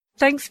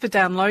Thanks for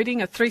downloading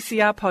a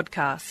 3CR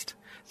podcast.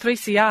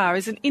 3CR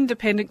is an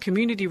independent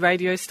community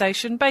radio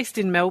station based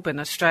in Melbourne,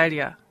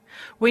 Australia.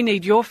 We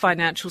need your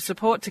financial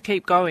support to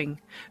keep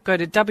going. Go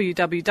to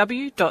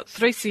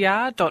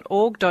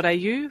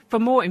www.3cr.org.au for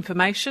more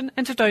information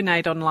and to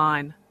donate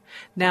online.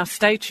 Now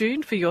stay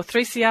tuned for your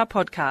 3CR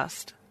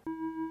podcast.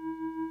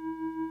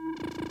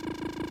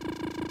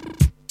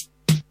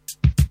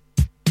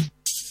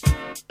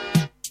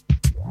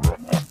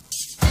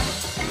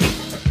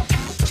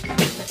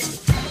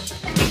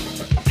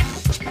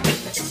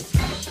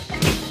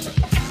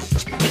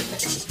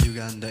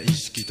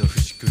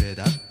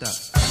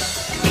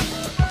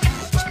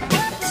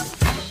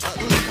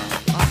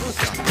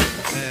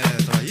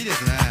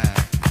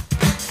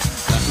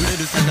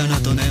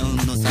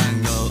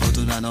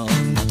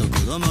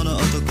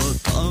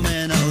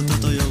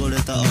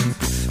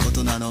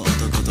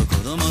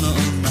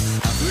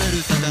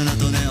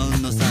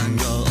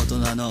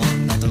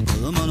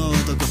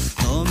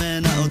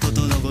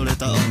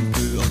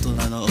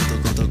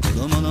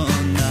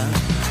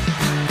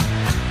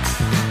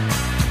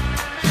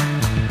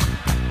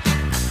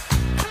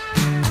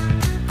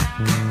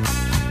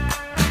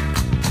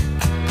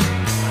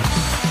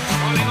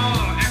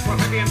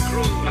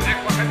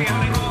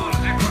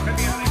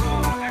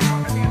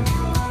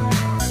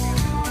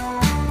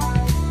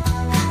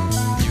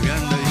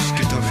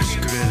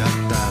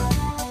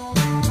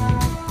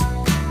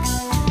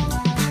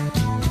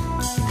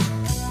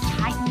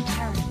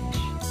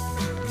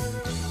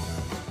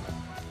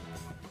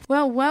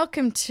 Well,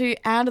 welcome to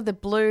Out of the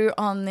Blue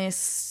on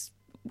this,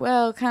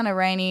 well, kind of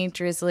rainy,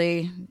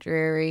 drizzly,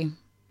 dreary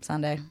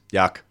Sunday.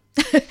 Yuck.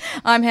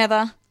 I'm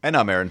Heather. And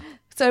I'm Aaron.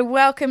 So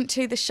welcome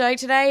to the show.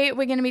 Today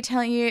we're going to be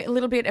telling you a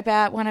little bit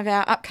about one of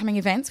our upcoming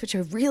events, which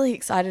we're really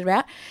excited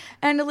about,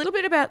 and a little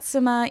bit about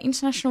some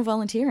international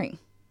volunteering.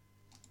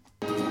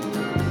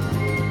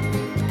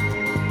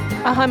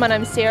 Hi, my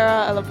name's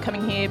Sarah. I love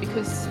coming here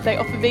because they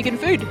offer vegan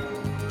food.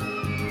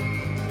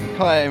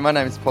 Hi, my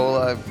name's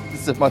Paul.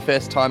 This is my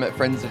first time at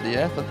Friends of the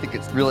Earth. I think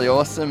it's really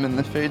awesome and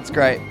the food's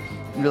great,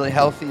 really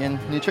healthy and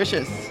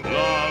nutritious.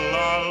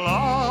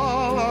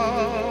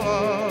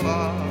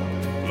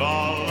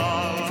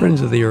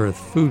 Friends of the Earth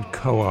Food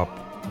Co-op,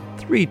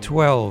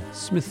 312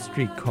 Smith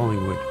Street,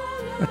 Collingwood.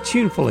 A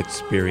tuneful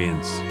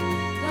experience.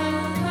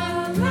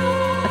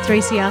 A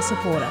 3CR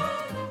supporter.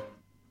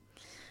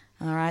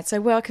 All right, so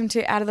welcome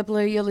to Out of the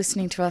Blue. You're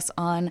listening to us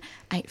on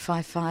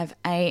 855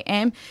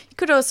 AM. You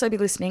could also be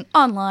listening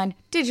online,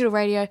 digital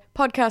radio,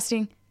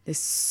 podcasting. There's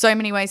so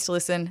many ways to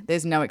listen.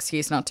 There's no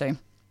excuse not to.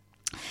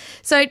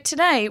 So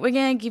today we're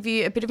going to give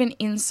you a bit of an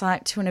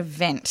insight to an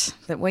event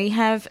that we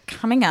have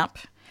coming up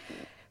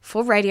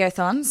for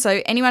Radiothon.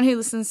 So anyone who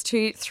listens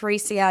to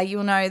 3CR,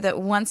 you'll know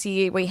that once a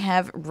year we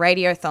have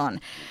Radiothon.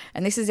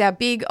 And this is our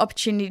big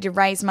opportunity to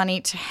raise money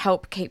to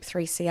help keep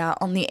 3CR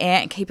on the air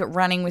and keep it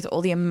running with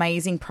all the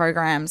amazing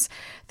programs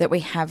that we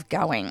have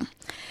going.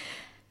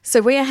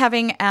 So we are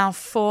having our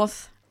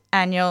 4th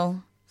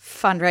annual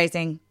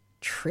fundraising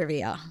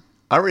trivia.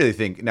 I really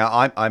think,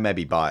 now I may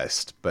be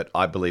biased, but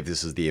I believe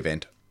this is the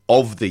event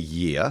of the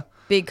year.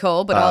 Big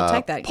call, but I'll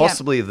take that.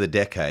 Possibly of the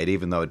decade,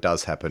 even though it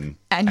does happen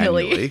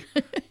annually.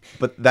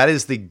 But that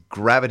is the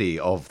gravity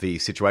of the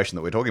situation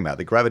that we're talking about.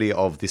 The gravity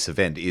of this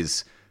event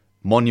is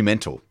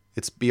monumental.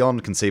 It's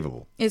beyond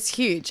conceivable. It's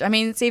huge. I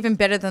mean, it's even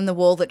better than the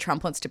wall that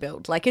Trump wants to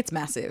build. Like, it's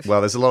massive.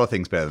 Well, there's a lot of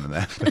things better than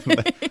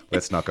that.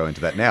 Let's not go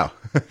into that now.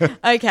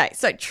 Okay,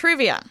 so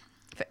trivia.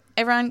 For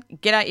everyone,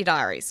 get out your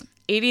diaries.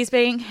 It is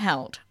being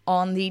held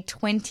on the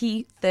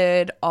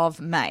 23rd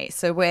of May.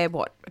 So we're,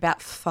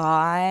 about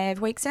 5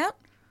 weeks out?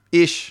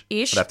 Ish.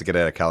 Ish. I'd have to get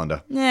out a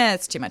calendar. Yeah,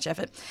 it's too much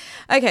effort.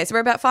 Okay, so we're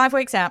about 5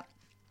 weeks out.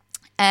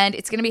 And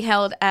it's going to be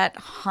held at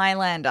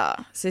Highlander.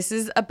 So this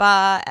is a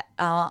bar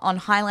on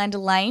Highlander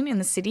Lane in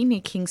the city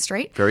near King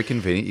Street. Very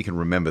convenient. You can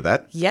remember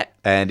that. Yep.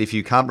 And if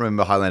you can't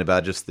remember Highlander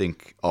Bar, just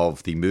think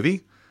of the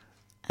movie.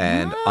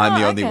 And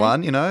I'm the only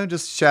one,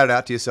 just shout it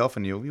out to yourself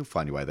and you'll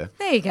find your way there.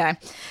 There you go.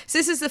 So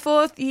this is the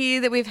 4th year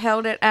that we've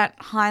held it at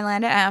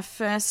Highlander. Our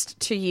first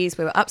 2 years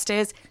we were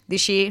upstairs.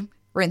 This year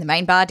we're in the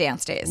main bar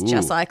downstairs,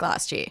 just like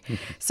last year.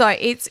 So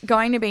it's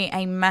going to be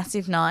a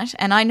massive night.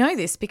 And I know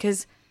this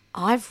because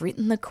I've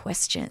written the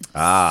questions.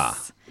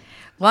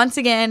 Once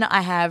again,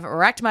 I have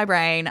racked my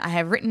brain. I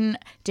have written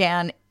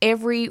down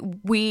every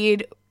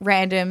weird,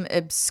 random,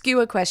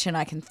 obscure question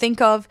I can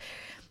think of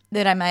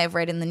that I may have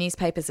read in the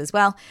newspapers as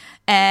well.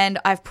 And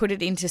I've put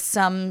it into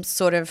some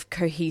sort of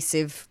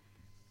cohesive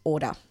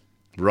order.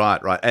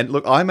 Right. And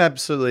look, I'm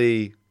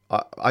absolutely...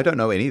 I don't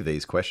know any of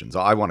these questions.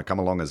 I want to come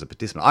along as a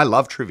participant. I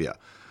love trivia.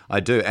 I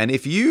do. And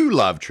if you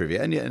love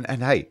trivia,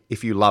 and hey,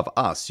 if you love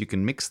us, you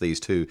can mix these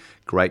two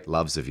great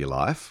loves of your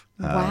life.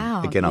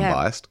 Wow. Again, I'm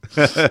biased.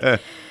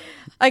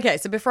 Okay,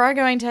 so before I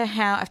go into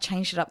how I've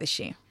changed it up this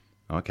year.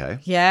 Okay.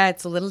 Yeah,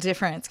 it's a little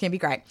different. It's going to be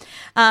great.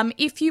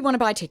 If you want to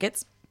buy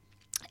tickets,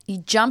 you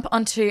jump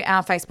onto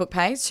our Facebook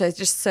page. So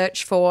just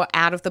search for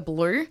Out of the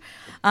Blue.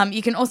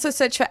 You can also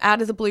search for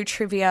Out of the Blue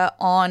Trivia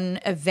on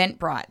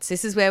Eventbrite. So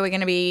this is where we're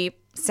going to be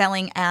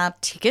selling our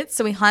tickets,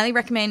 so we highly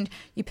recommend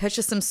you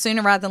purchase them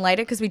sooner rather than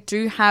later because we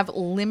do have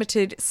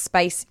limited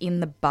space in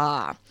the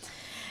bar.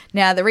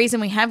 Now, the reason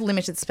we have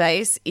limited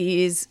space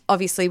is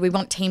obviously we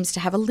want teams to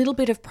have a little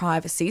bit of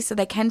privacy so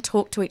they can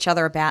talk to each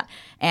other about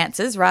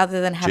answers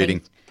rather than having...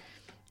 Cheating.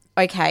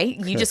 Okay,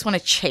 you just want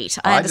to cheat.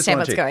 I understand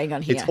what's going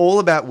on here. It's all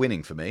about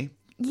winning for me.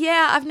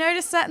 Yeah, I've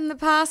noticed that in the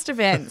past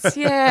events.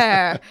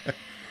 Yeah.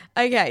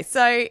 Okay,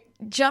 so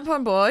jump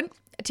on board.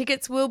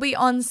 Tickets will be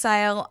on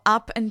sale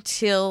up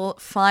until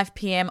 5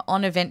 p.m.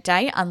 on event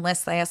day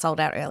unless they are sold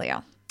out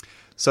earlier.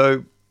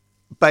 So,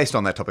 based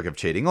on that topic of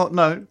cheating, or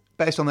no,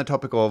 based on the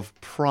topic of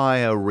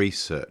prior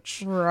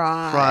research,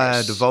 Right.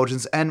 prior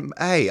divulgence, and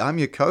hey, I'm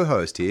your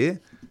co-host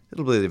here. A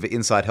little bit of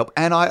inside help.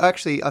 And I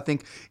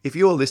think if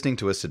you're listening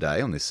to us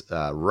today on this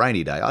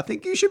rainy day, I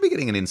think you should be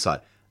getting an insight,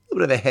 a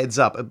little bit of a heads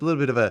up, a little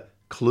bit of a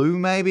clue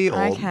maybe,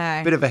 or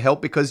a bit of a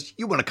help because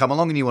you want to come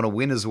along and you want to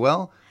win as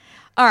well.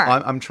 All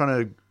right. I'm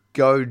trying to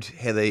goad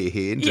Heather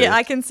here into Yeah,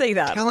 I can see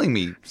that. telling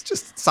me it's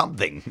just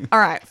something. All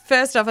right.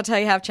 First off, I'll tell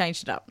you how I've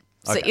changed it up.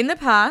 So Okay. in the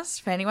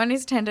past, for anyone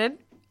who's attended,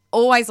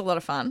 always a lot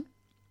of fun,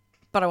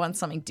 but I want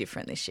something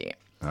different this year.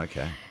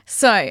 Okay.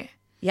 So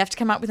you have to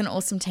come up with an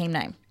awesome team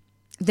name.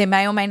 There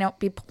may or may not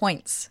be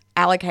points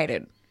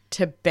allocated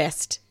to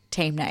best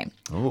team name.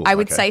 Ooh, I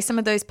would okay. say some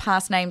of those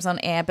past names on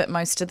air, but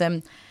most of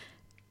them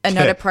are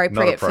not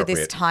appropriate for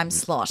this time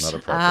slot. Not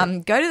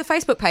appropriate. Go to the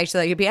Facebook page,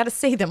 though. You'll be able to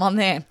see them on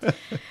there.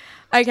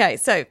 Okay,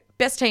 so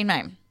best team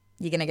name.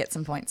 You're going to get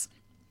some points.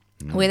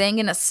 We're then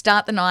going to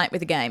start the night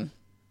with a game.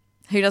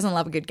 Who doesn't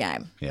love a good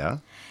game? Yeah.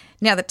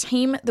 Now, the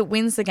team that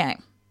wins the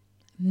game,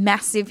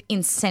 massive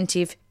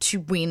incentive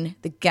to win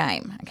the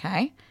game,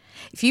 okay?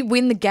 If you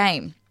win the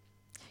game,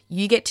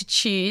 you get to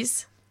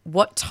choose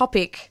what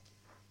topic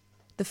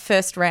the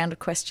first round of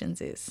questions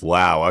is.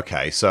 Wow.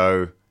 Okay.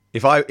 So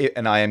if I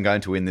am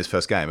going to win this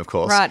first game, of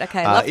course. Right,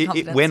 okay, love the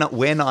confidence.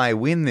 When I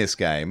win this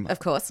game, Of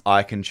course.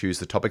 I can choose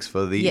the topics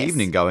for the Yes.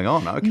 evening going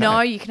on. Okay.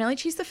 No, you can only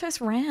choose the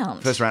first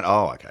round. First round.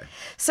 Oh, okay.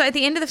 So at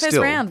the end of the first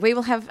Still. round, we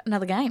will have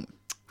another game.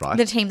 Right.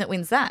 The team that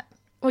wins that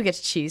will get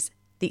to choose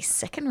the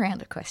second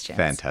round of questions.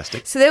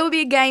 Fantastic. So there will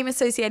be a game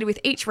associated with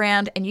each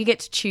round, and you get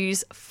to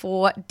choose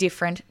 4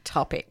 different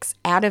topics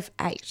out of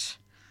 8.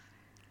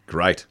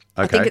 Great.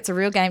 Okay. I think it's a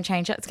real game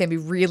changer. It's going to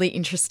be really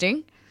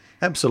interesting.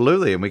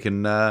 Absolutely, and we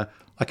can.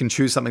 I can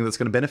choose something that's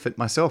going to benefit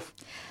myself.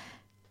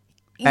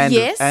 And,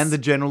 yes. and the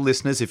general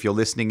listeners, if you're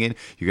listening in,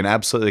 you can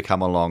absolutely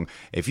come along.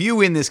 If you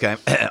win this game,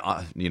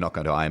 you're not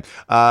going to. I am.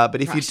 But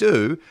if you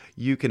do,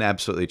 you can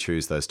absolutely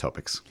choose those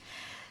topics.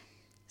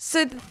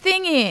 So the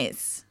thing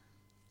is,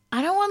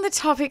 I don't want the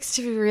topics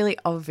to be really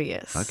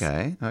obvious.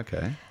 Okay.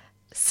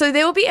 So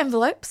there will be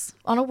envelopes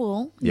on a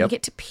wall. Yep. You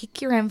get to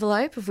pick your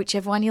envelope of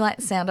whichever one you like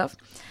the sound of.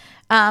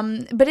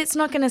 But it's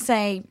not going to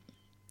say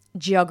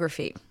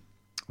geography,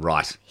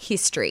 Right.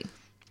 history,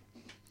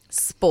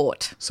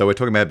 sport. So we're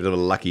talking about a bit of a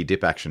lucky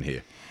dip action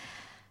here.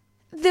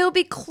 There'll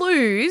be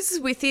clues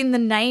within the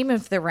name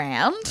of the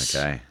round.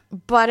 Okay.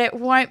 But it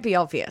won't be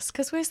obvious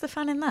because where's the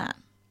fun in that?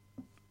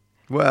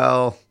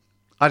 Well,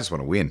 I just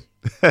want to win.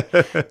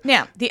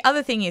 Now, the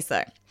other thing is,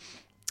 though,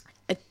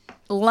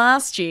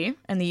 last year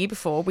and the year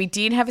before, we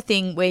did have a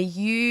thing where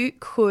you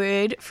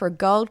could, for a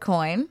gold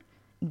coin,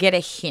 get a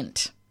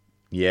hint.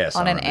 Yes.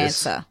 On I an remember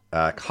this. answer.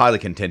 Highly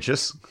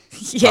contentious.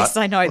 Yes,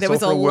 I know. Let's There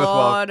was a offer a worthwhile-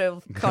 lot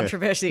of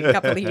controversy a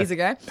couple of years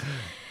ago.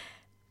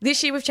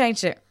 This year, we've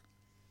changed it.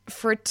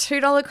 For a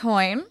 $2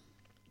 coin,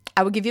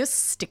 I will give you a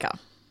sticker.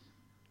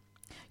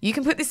 You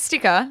can put this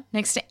sticker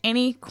next to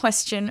any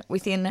question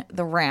within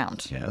the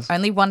round. Yes.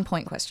 Only 1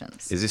 point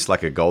questions. Is this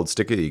like a gold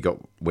sticker you got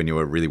when you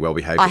were really well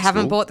behaved? I at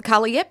haven't school? bought the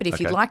colour yet, but if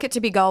you'd Okay. like it to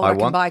be gold, I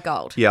can buy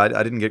gold. Yeah,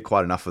 I didn't get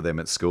quite enough of them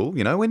at school.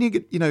 You know, when you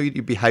get,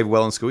 you behave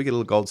well in school, you get a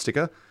little gold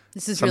sticker.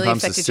 This has really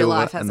Sometimes the affected your silver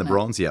life, and the hasn't it?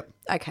 bronze. Yep.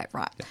 Okay,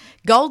 right.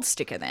 Gold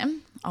sticker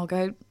then. I'll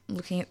go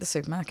looking at the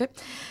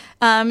supermarket.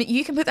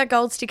 You can put that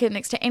gold sticker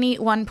next to any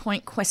 1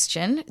 point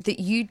question that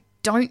you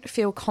don't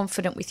feel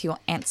confident with your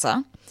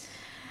answer,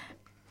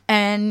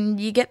 and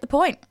you get the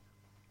point.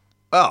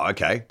 Oh,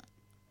 okay.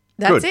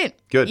 That's Good, it.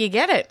 good. You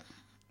get it.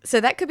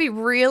 So that could be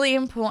really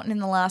important in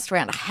the last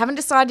round. I haven't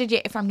decided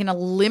yet if I'm going to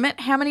limit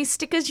how many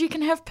stickers you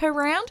can have per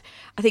round.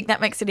 I think that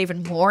makes it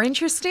even more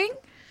interesting.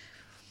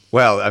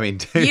 Well, I mean,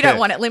 You don't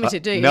want it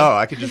limited, do you? No,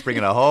 I could just bring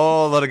in a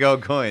whole lot of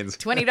gold coins.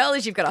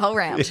 $20, you've got a whole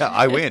round. Yeah,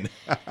 I win.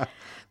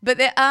 But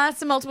there are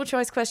some multiple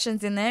choice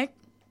questions in there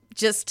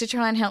just to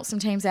try and help some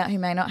teams out who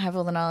may not have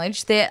all the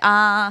knowledge. There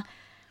are,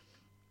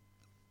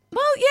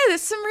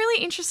 there's some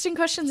really interesting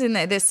questions in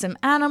there. There's some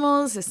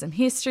animals, there's some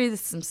history, there's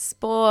some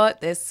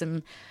sport, there's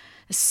some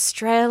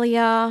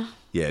Australia.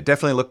 Yeah,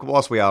 definitely. Look,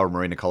 whilst we are a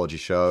marine ecology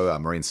show,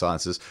 marine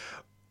sciences,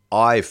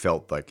 I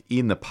felt like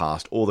in the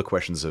past, all the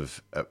questions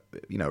have,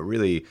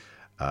 really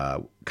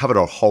covered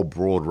a whole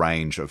broad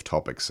range of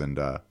topics. And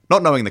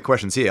not knowing the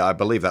questions here, I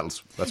believe that's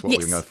what we're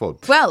going for.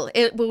 Well,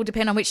 it will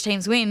depend on which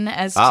teams win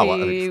as to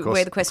of course,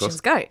 where the questions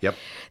of go. course. Yep.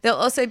 There'll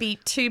also be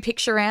 2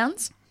 picture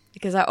rounds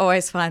because I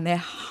always find they're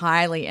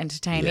highly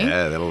entertaining.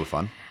 Yeah, they're a lot of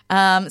fun.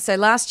 So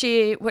last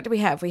year, what did we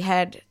have? We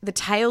had the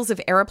Tales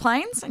of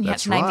Aeroplanes, and you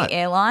That's had to name right. the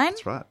airline.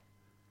 That's right.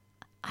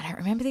 I don't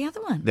remember the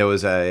other one. There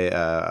was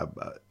I'm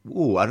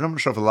not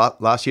sure if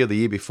last year or the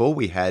year before,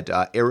 we had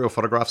aerial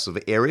photographs of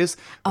areas.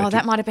 Oh,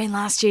 that might have been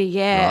last year,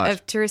 yeah, Right.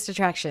 of tourist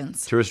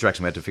attractions. Tourist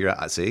attraction we had to figure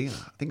out. See,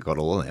 I think I got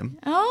all of them.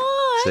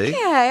 Oh, See?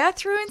 okay. I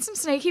threw in some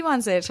sneaky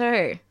ones there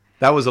too.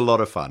 That was a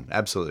lot of fun.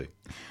 Absolutely.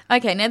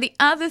 Okay, now the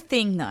other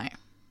thing, though,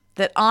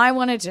 that I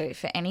want to do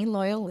for any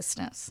loyal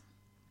listeners,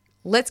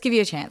 let's give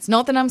you a chance.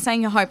 Not that I'm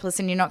saying you're hopeless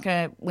and you're not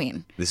going to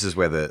win. This is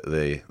where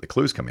the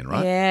clues come in,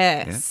 right?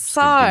 Yes. Yeah,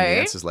 So, give me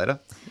the answers later.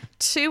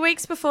 2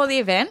 weeks before the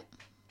event,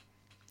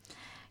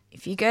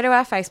 if you go to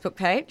our Facebook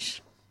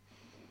page,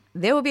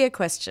 there will be a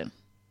question.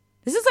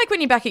 This is like when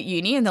you're back at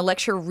uni and the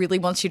lecturer really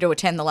wants you to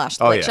attend the last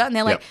lecture. yeah. And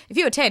they're like, Yep. if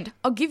you attend,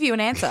 I'll give you an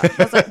answer. I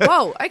was like,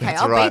 whoa, okay,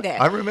 I'll right. be there.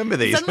 I remember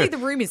these. Suddenly the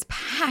room is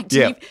packed.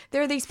 Yeah. And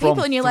there are these people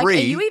From and you're like, are 3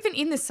 you even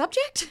in the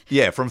subject?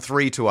 Yeah, from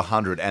 3 to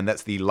 100, and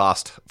that's the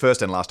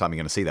first and last time you're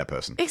going to see that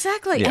person.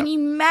 Exactly. Yeah. And you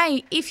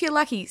may, if you're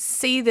lucky,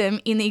 see them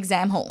in the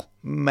exam hall.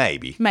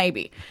 Maybe.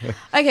 Maybe.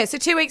 Okay, so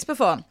 2 weeks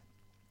before,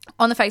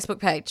 on the Facebook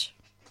page,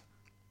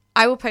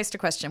 I will post a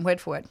question,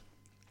 word for word.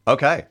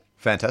 Okay,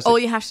 fantastic. All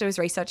you have to do is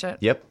research it.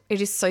 Yep.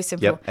 It is so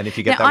simple. Yep, and if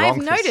you get now, that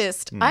wrong, I've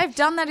noticed, I've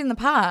done that in the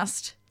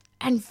past,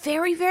 and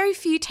very, very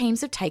few teams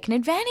have taken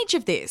advantage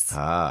of this.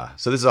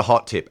 So this is a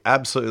hot tip.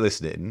 Absolutely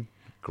listen in.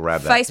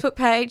 Grab that. Facebook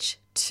page,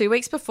 2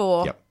 weeks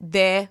before, Yep.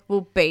 there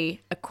will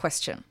be a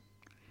question.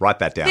 Write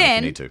that down if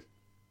Then- you need to.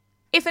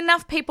 If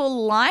enough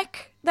people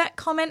like that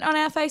comment on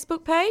our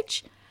Facebook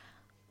page,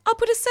 I'll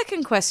put a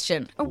second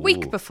question a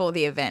week before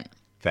the event.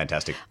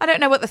 Fantastic. I don't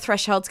know what the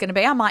threshold's going to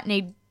be. I might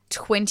need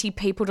 20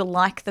 people to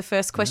like the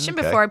first question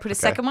Okay, before I put a okay.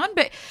 second one.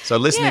 But So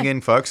listening yeah.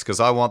 in, folks, because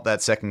I want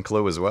that second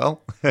clue as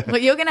well. Well,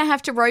 you're going to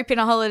have to rope in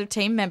a whole lot of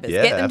team members,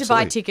 Yeah, get them to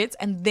buy absolutely. tickets,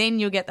 and then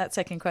you'll get that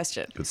second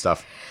question. Good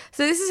stuff.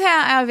 So this is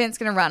how our event's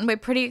going to run. We're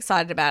pretty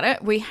excited about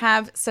it. We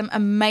have some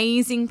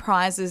amazing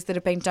prizes that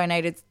have been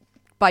donated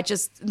by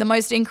just the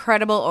most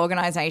incredible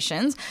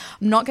organisations.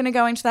 I'm not going to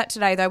go into that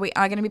today, though. We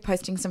are going to be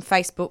posting some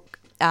Facebook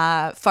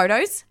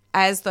photos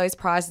as those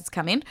prizes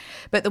come in.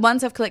 But the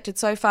ones I've collected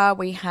so far,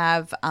 we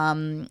have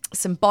some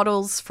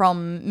bottles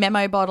from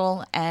Memo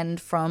Bottle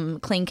and from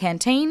Clean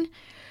Canteen.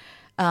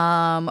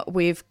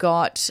 We've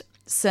got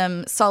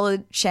some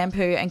solid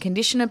shampoo and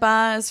conditioner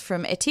bars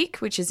from Etique,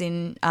 which is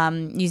in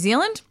New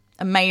Zealand.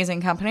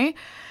 Amazing company.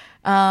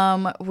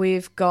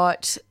 We've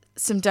got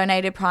some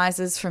donated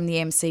prizes from the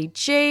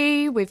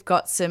MCG. We've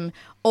got some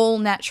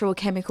all-natural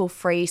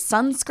chemical-free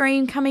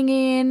sunscreen coming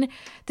in.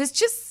 There's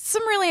just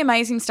some really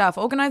amazing stuff.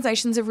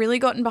 Organisations have really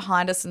gotten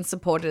behind us and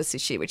supported us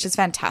this year, which is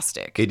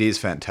fantastic. It is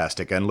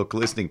fantastic. And look,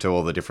 listening to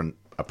all the different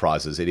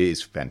prizes, it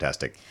is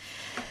fantastic.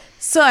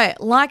 So,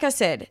 like I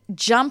said,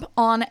 jump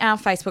on our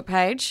Facebook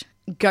page,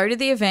 go to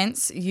the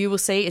events. You will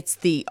see it's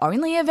the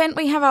only event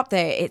we have up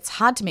there. It's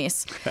hard to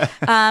miss.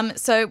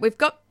 So we've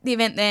got the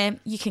event there.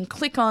 You can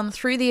click on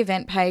through the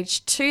event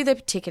page to the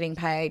ticketing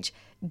page.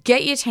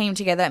 Get your team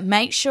together.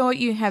 Make sure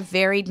you have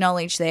varied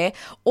knowledge there,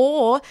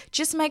 or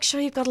just make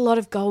sure you've got a lot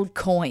of gold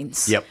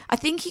coins. Yep. I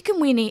think you can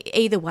win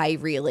either way,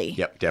 really.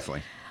 Yep,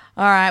 definitely.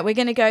 All right, we're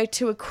going to go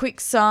to a quick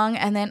song,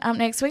 and then up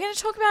next, we're going to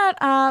talk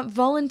about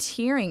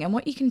volunteering and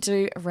what you can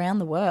do around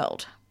the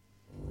world.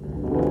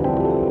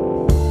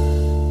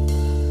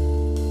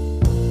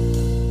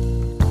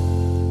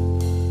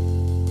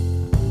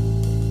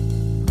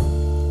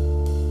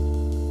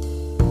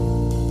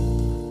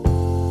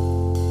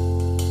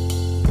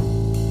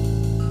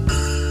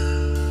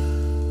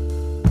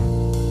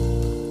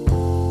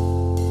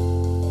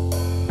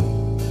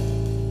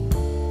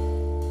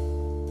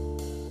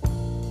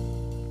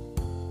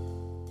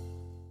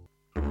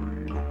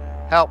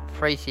 Help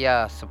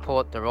 3CR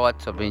support the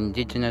rights of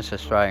Indigenous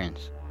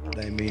Australians.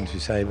 They mean to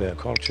save our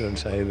culture and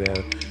save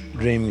our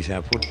dreams,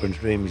 our footprints,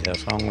 dreams, our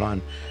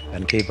songline,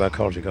 and keep our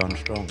culture going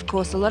strong. Of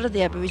course, a lot of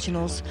the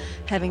Aboriginals,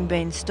 having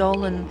been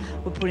stolen,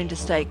 were put into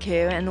state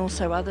care, and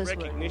also others were.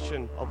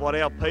 Recognition of what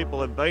our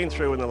people have been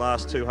through in the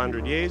last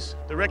 200 years,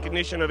 the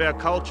recognition of our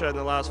culture in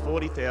the last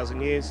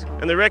 40,000 years,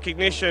 and the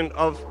recognition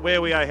of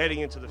where we are heading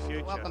into the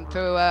future. Welcome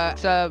to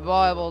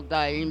Survival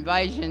Day,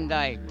 Invasion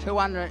Day.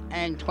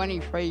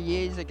 223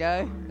 years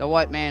ago, the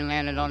white man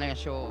landed on our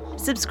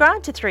shores.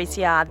 Subscribe to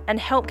 3CR and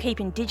help keep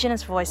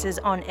Indigenous voices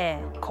on air.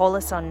 Call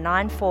us on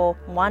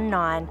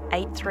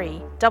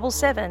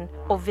 94198377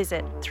 or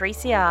visit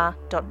 3cr.org.au.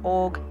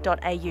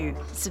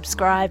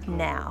 Subscribe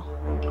now.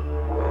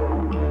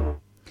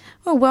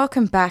 Well,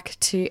 welcome back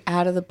to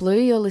Out of the Blue.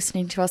 You're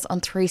listening to us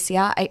on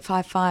 3CR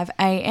 855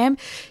 AM.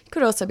 You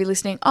could also be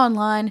listening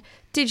online,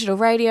 digital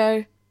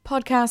radio,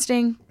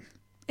 podcasting.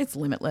 It's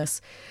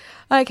limitless.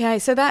 Okay,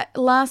 so that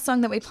last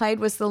song that we played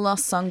was The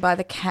Lost Song by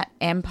the Cat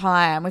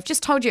Empire. And we've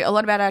just told you a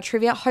lot about our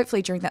trivia.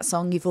 Hopefully during that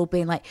song you've all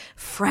been like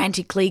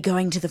frantically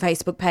going to the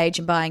Facebook page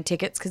and buying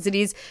tickets because it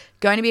is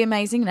going to be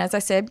amazing. And as I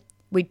said,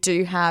 we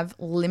do have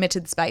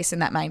limited space in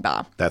that main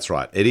bar. That's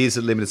right. It is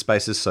at limited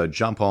spaces, so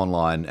jump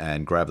online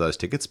and grab those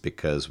tickets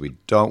because we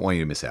don't want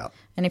you to miss out.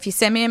 And if you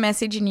send me a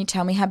message and you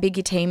tell me how big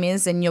your team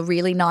is and you're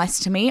really nice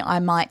to me, I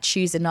might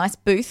choose a nice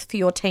booth for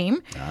your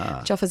team,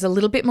 which offers a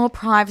little bit more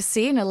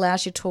privacy and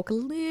allows you to talk a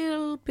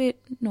little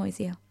bit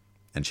noisier.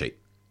 And cheat.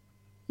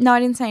 No, I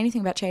didn't say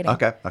anything about cheating.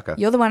 Okay.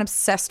 You're the one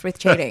obsessed with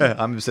cheating.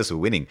 I'm obsessed with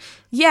winning.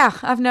 Yeah,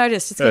 I've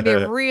noticed. It's going to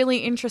be a really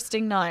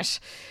interesting night.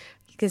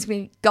 There's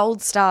going to be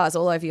gold stars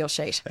all over your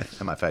sheet.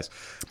 On my face.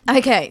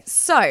 Okay,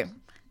 so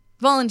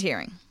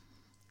volunteering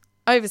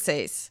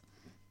overseas,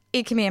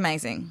 it can be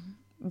amazing,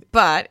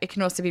 but it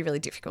can also be really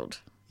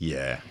difficult.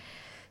 Yeah.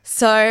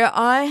 So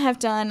I have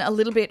done a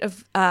little bit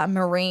of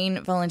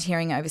marine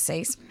volunteering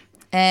overseas,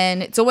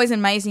 and it's always an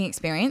amazing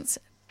experience,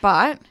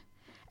 but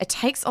it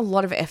takes a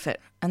lot of effort.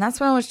 And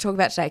that's what I want to talk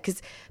about today,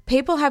 because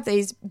people have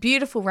these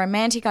beautiful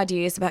romantic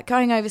ideas about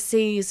going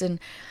overseas and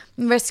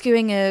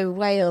rescuing a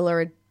whale or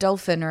a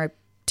dolphin or a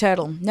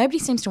turtle. Nobody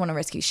seems to want to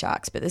rescue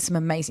sharks, but there's some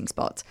amazing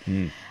spots.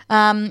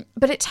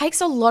 But it takes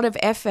a lot of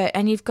effort,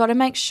 and you've got to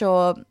make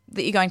sure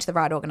that you're going to the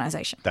right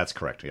organisation. That's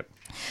correct, yep.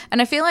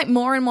 And I feel like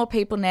more and more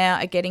people now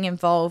are getting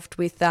involved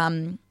with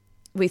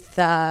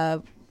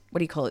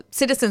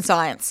citizen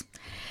science.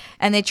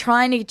 And they're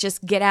trying to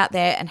just get out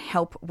there and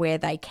help where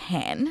they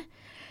can.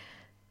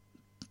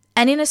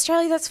 And in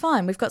Australia, that's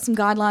fine. We've got some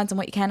guidelines on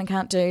what you can and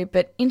can't do,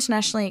 but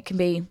internationally it can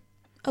be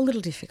a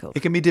little difficult. It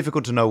can be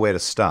difficult to know where to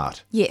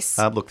start. Yes.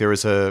 Look, there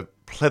is a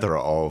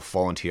plethora of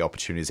volunteer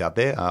opportunities out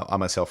there. I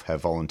myself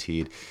have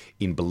volunteered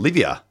in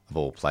Bolivia, of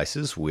all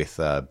places, with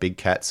big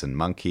cats and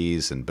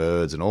monkeys and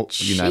birds and all,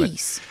 you name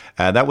it.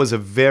 That was a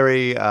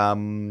very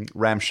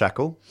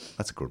ramshackle.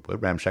 That's a good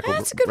word, ramshackle.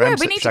 That's a good word.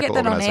 We need to get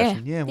that on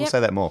air. Yeah, we'll say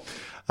that more.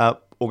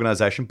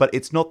 Organisation, but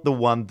it's not the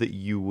one that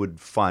you would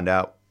find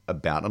out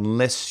about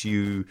unless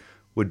you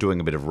were doing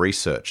a bit of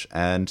research.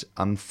 And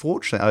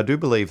unfortunately, I do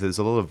believe there's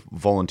a lot of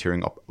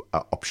volunteering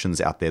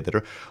options out there that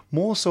are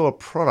more so a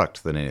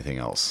product than anything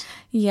else.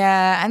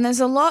 Yeah, and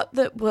there's a lot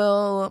that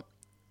will,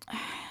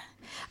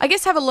 I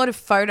guess, have a lot of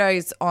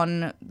photos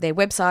on their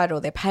website or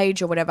their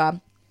page or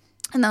whatever,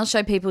 and they'll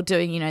show people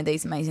doing,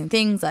 these amazing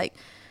things like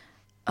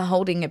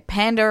holding a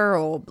panda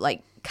or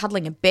like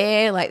cuddling a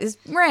bear. Like, there's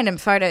random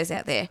photos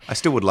out there. I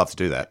still would love to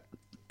do that.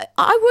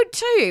 I would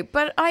too,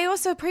 but I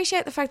also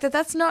appreciate the fact that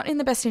that's not in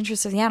the best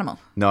interest of the animal.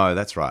 No,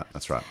 that's right.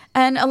 That's right.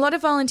 And a lot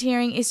of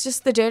volunteering is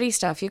just the dirty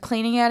stuff. You're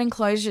cleaning out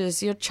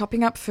enclosures, you're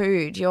chopping up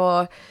food,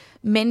 you're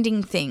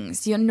mending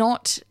things. You're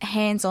not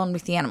hands-on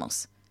with the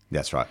animals.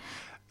 That's right.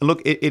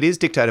 Look, it is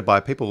dictated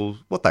by people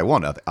what they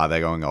want. Are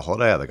they going on a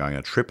holiday? Are they going on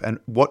a trip? And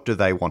what do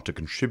they want to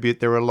contribute?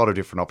 There are a lot of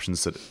different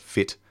options that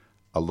fit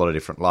a lot of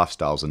different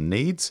lifestyles and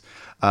needs.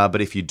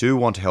 But if you do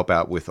want to help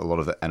out with a lot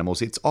of the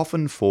animals, it's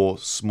often for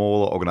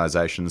smaller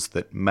organisations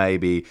that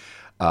maybe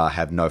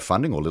have no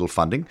funding or little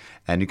funding,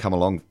 and you come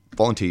along,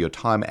 volunteer your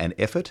time and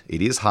effort.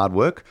 It is hard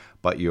work,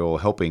 but you're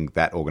helping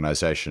that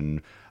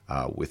organisation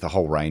with a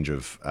whole range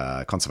of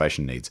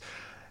conservation needs.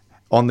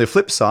 On the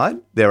flip side,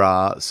 there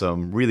are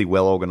some really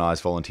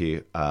well-organised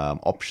volunteer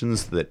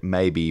options that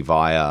may be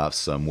via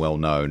some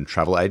well-known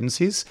travel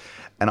agencies,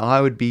 and I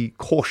would be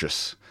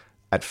cautious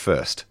at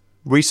first.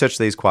 Research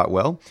these quite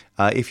well.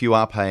 If you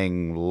are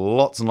paying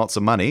lots and lots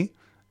of money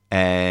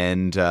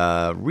and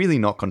really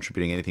not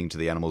contributing anything to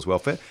the animal's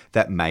welfare,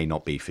 that may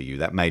not be for you.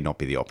 That may not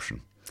be the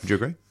option. Would you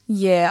agree?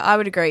 Yeah, I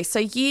would agree. So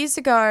years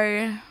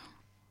ago,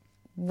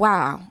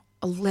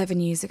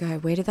 11 years ago,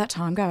 where did that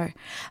time go?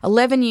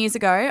 11 years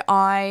ago,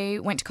 I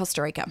went to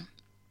Costa Rica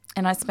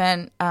and I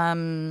spent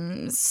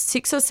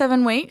 6 or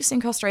 7 weeks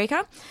in Costa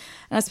Rica,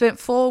 and I spent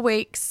 4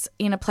 weeks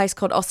in a place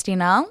called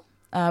Ostinal,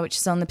 which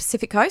is on the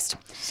Pacific coast.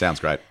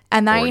 Sounds great.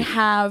 And they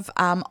have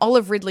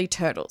olive ridley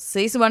turtles. So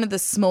these are one of the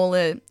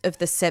smaller of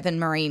the 7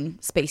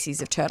 marine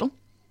species of turtle.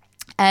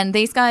 And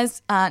these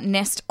guys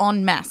nest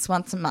en masse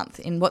once a month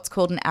in what's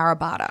called an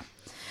arrabada.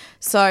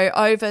 So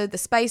over the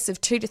space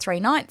of 2 to 3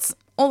 nights,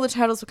 all the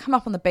turtles will come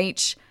up on the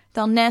beach,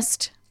 they'll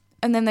nest,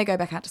 and then they go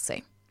back out to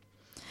sea.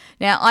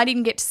 Now, I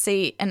didn't get to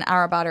see an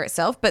arrabada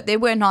itself, but there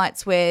were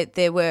nights where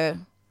there were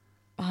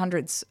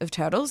hundreds of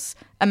turtles.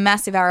 A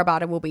massive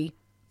arrabada will be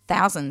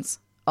thousands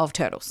of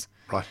turtles.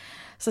 Right.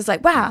 So it's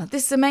like, wow,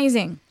 this is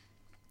amazing.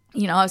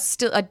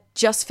 I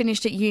just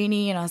finished at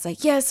uni and I was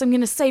like, yes, I'm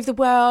going to save the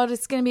world.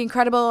 It's going to be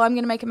incredible. I'm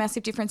going to make a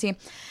massive difference here.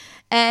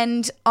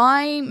 And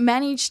I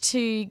managed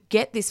to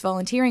get this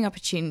volunteering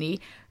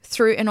opportunity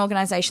through an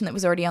organisation that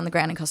was already on the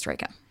ground in Costa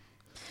Rica,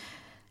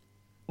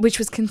 which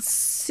was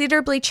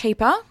considerably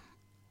cheaper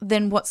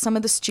than what some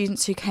of the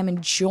students who came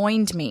and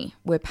joined me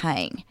were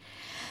paying.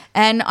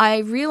 And I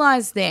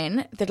realised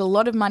then that a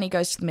lot of money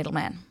goes to the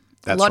middleman.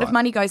 A lot of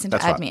money goes into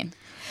admin. Right.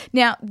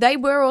 Now, they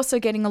were also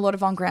getting a lot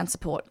of on-ground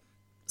support.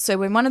 So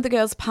when one of the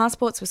girls'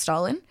 passports were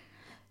stolen,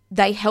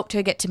 they helped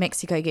her get to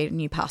Mexico, get a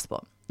new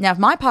passport. Now, if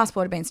my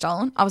passport had been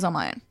stolen, I was on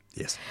my own.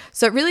 Yes.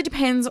 So it really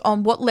depends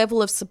on what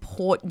level of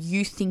support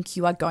you think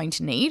you are going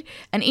to need.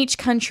 And each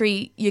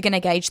country, you're going to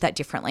gauge that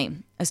differently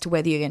as to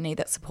whether you're going to need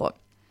that support.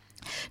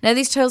 Now,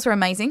 these turtles were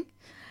amazing.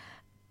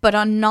 But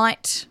on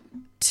night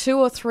 2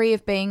 or 3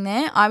 of being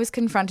there, I was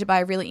confronted by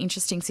a really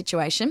interesting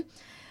situation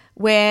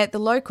where the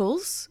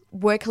locals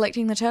were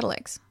collecting the turtle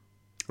eggs.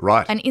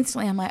 Right. And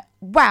instantly I'm like,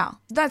 wow,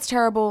 that's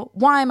terrible.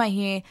 Why am I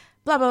here?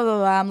 Blah, blah, blah,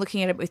 blah. I'm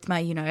looking at it with my,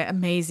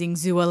 amazing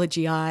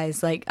zoology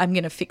eyes. Like, I'm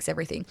going to fix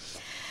everything.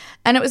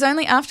 And it was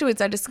only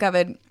afterwards I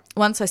discovered,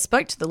 once I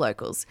spoke to the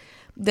locals,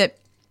 that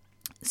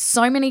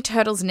so many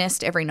turtles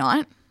nest every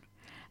night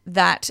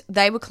that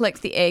they will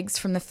collect the eggs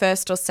from the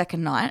first or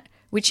second night,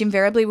 which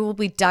invariably will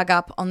be dug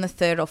up on the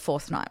third or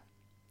fourth night.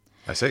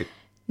 I see.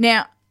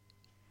 Now,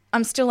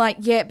 I'm still like,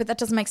 yeah, but that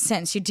doesn't make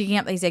sense. You're digging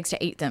up these eggs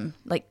to eat them,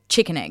 like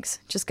chicken eggs.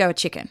 Just go with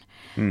chicken.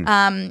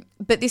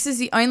 But this is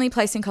the only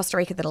place in Costa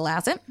Rica that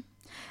allows it,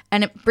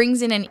 and it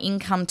brings in an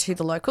income to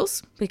the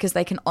locals because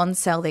they can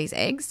on-sell these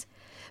eggs.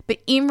 But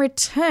in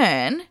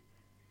return,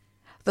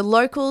 the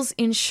locals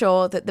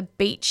ensure that the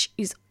beach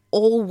is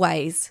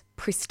always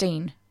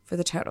pristine for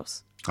the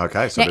turtles.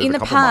 Okay, so now, in the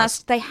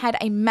past, they had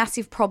a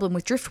massive problem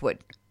with driftwood.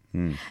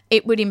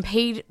 It would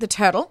impede the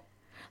turtle.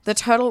 The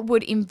turtle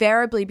would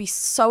invariably be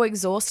so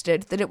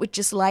exhausted that it would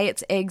just lay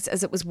its eggs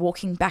as it was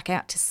walking back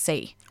out to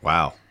sea.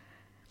 Wow.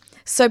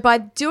 So by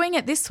doing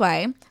it this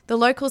way, the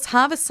locals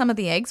harvest some of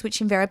the eggs,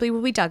 which invariably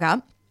will be dug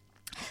up.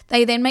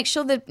 They then make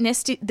sure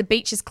the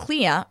beach is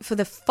clear for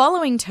the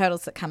following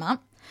turtles that come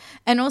up.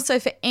 And also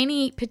for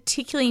any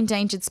particularly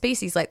endangered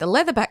species like the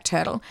leatherback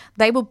turtle,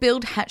 they will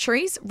build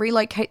hatcheries,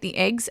 relocate the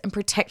eggs and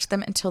protect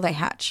them until they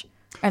hatch,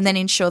 and then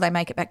ensure they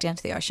make it back down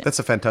to the ocean. That's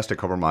a fantastic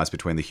compromise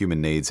between the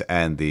human needs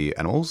and the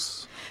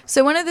animals.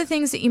 So one of the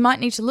things that you might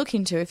need to look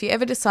into if you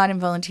ever decide in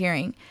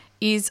volunteering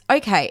is,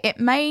 okay, it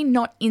may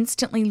not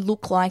instantly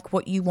look like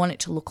what you want it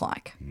to look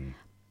like.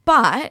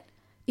 But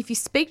if you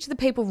speak to the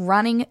people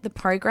running the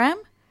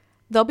program,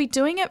 they'll be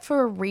doing it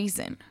for a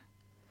reason.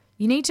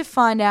 You need to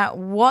find out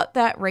what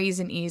that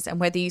reason is and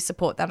whether you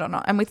support that or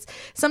not. And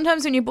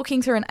sometimes when you're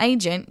booking through an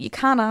agent, you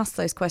can't ask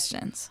those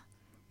questions.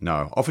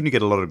 No. Often you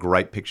get a lot of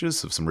great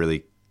pictures of some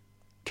really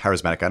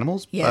charismatic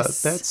animals.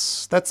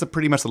 Yes. That's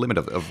pretty much the limit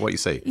of what you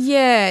see.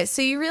 Yeah.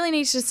 So you really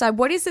need to decide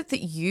what is it that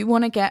you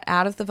want to get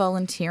out of the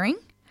volunteering,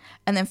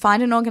 and then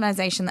find an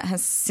organisation that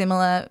has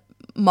similar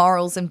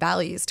morals and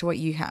values to what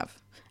you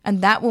have.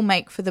 And that will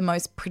make for the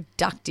most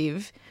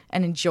productive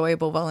and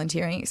enjoyable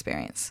volunteering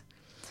experience.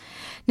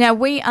 Now,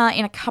 we are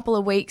in a couple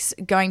of weeks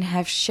going to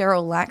have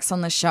Cheryl Lax on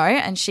the show,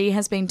 and she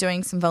has been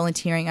doing some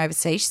volunteering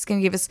overseas. She's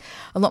going to give us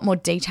a lot more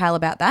detail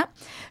about that.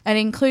 It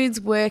includes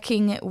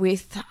working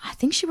with, I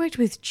think she worked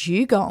with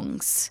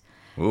dugongs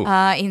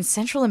in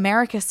Central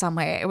America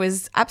somewhere. It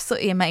was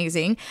absolutely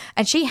amazing.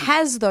 And she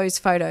has those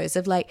photos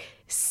of like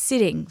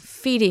sitting,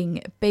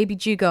 feeding baby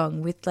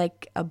dugong with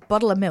like a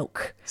bottle of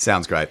milk.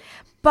 Sounds great.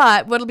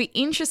 But what'll be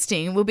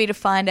interesting will be to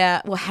find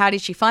out, well, how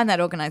did she find that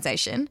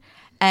organisation?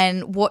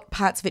 And what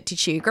parts of it did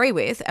she agree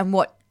with, and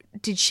what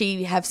did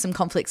she have some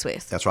conflicts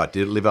with? That's right.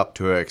 Did it live up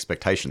to her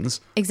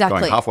expectations? Exactly.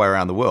 Going halfway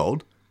around the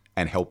world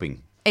and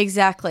helping.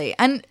 Exactly.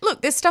 And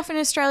look, there's stuff in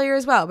Australia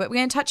as well, but we're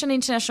going to touch on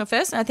international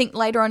first. And I think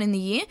later on in the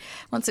year,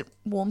 once it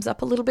warms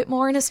up a little bit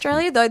more in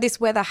Australia, though this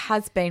weather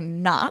has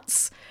been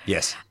nuts.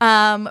 Yes.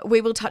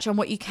 We will touch on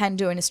what you can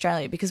do in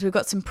Australia, because we've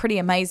got some pretty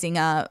amazing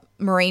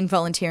marine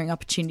volunteering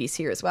opportunities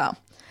here as well.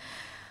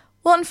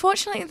 Well,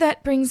 unfortunately,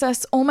 that brings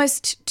us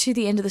almost to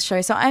the end of the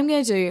show. So I'm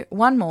going to do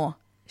one more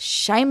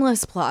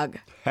shameless plug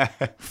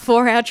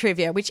for our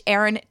trivia, which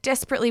Aaron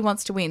desperately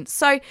wants to win.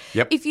 So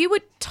if you were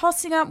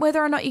tossing up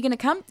whether or not you're going to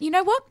come, you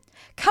know what?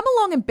 Come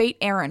along and beat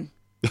Aaron.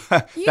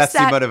 That's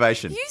the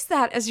motivation. Use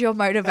that as your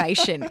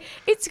motivation.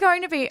 It's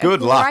going to be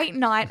Good a luck. great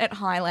night at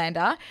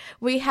Highlander.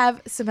 We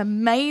have some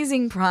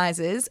amazing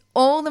prizes.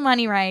 All the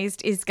money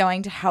raised is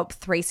going to help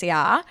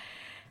 3CR.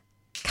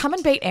 Come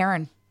and beat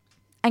Aaron.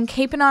 And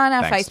keep an eye on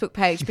our Facebook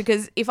page,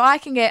 because if I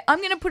can I'm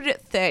going to put it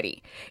at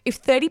 30. If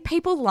 30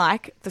 people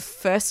like the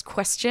first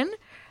question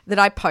that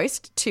I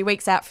post 2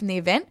 weeks out from the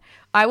event,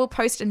 I will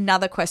post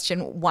another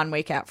question 1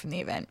 week out from the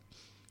event.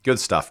 Good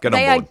stuff. Get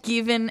They on board. are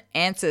given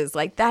answers.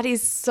 Like, that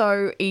is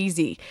so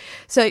easy.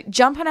 So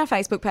jump on our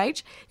Facebook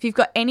page. If you've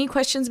got any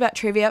questions about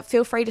trivia,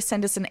 feel free to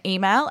send us an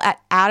email at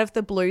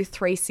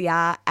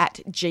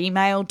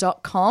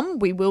outoftheblue3cr@gmail.com.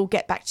 We will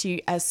get back to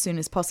you as soon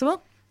as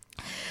possible.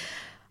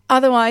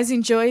 Otherwise,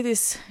 enjoy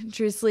this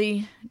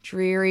drizzly,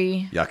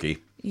 dreary, yucky,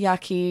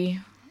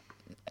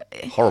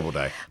 horrible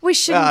day. We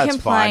shouldn't it's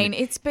complain. fine.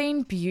 It's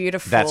been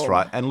beautiful. That's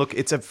right. And look,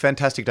 it's a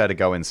fantastic day to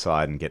go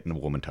inside and get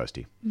warm and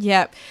toasty.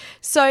 Yep.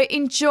 So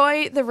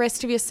enjoy the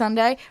rest of your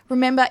Sunday.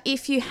 Remember,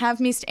 if you have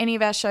missed any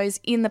of our shows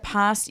in the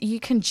past, you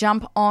can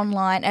jump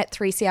online at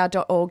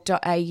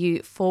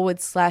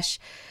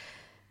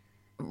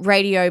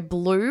 3cr.org.au/Radio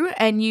Blue,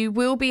 and you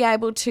will be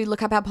able to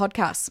look up our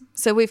podcasts.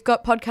 So we've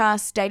got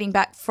podcasts dating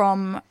back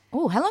from, how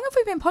long have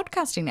we been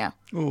podcasting now?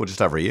 Oh,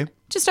 just over a year.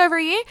 Just over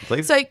a year.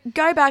 Please. So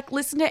go back,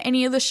 listen to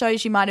any of the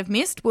shows you might have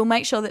missed. We'll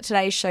make sure that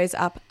today's show's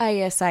up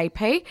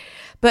ASAP.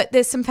 But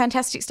there's some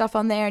fantastic stuff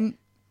on there, and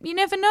you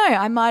never know.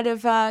 I might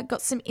have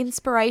got some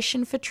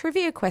inspiration for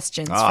trivia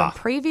questions from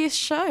previous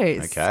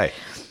shows. Okay.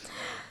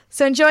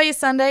 So enjoy your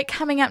Sunday.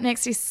 Coming up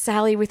next is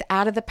Sally with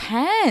Out of the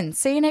Pan.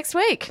 See you next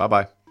week.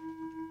 Bye-bye.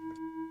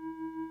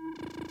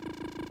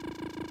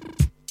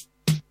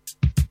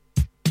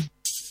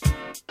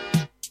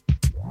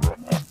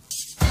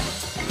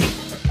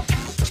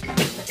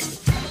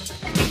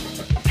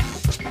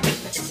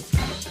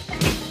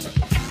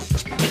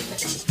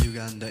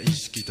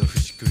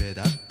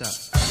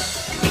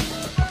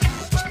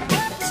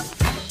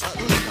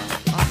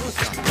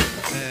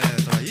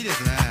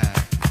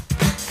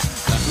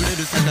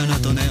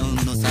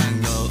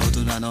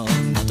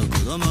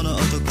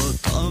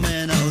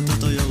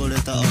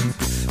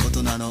 大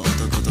人の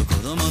男と子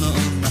供の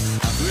女、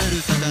溢れ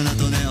る魚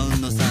とネオ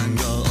ンの産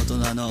業、大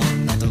人の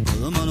女と子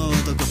供の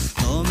男、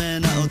透明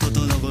な音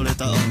と登れ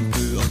た音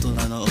符、大人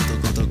の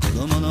男と子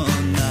供の女。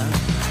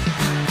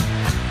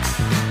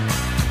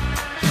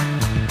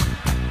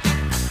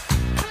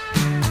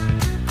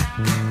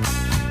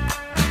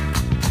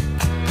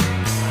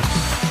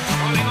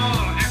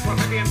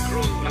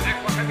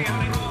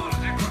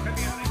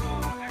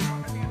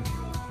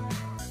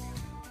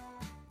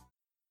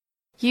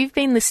You've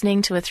been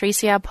listening to a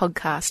 3CR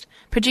podcast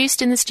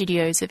produced in the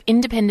studios of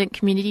independent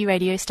community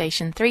radio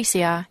station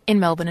 3CR in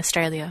Melbourne,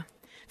 Australia.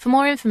 For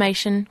more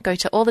information, go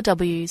to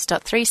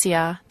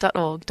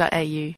allthews.3cr.org.au.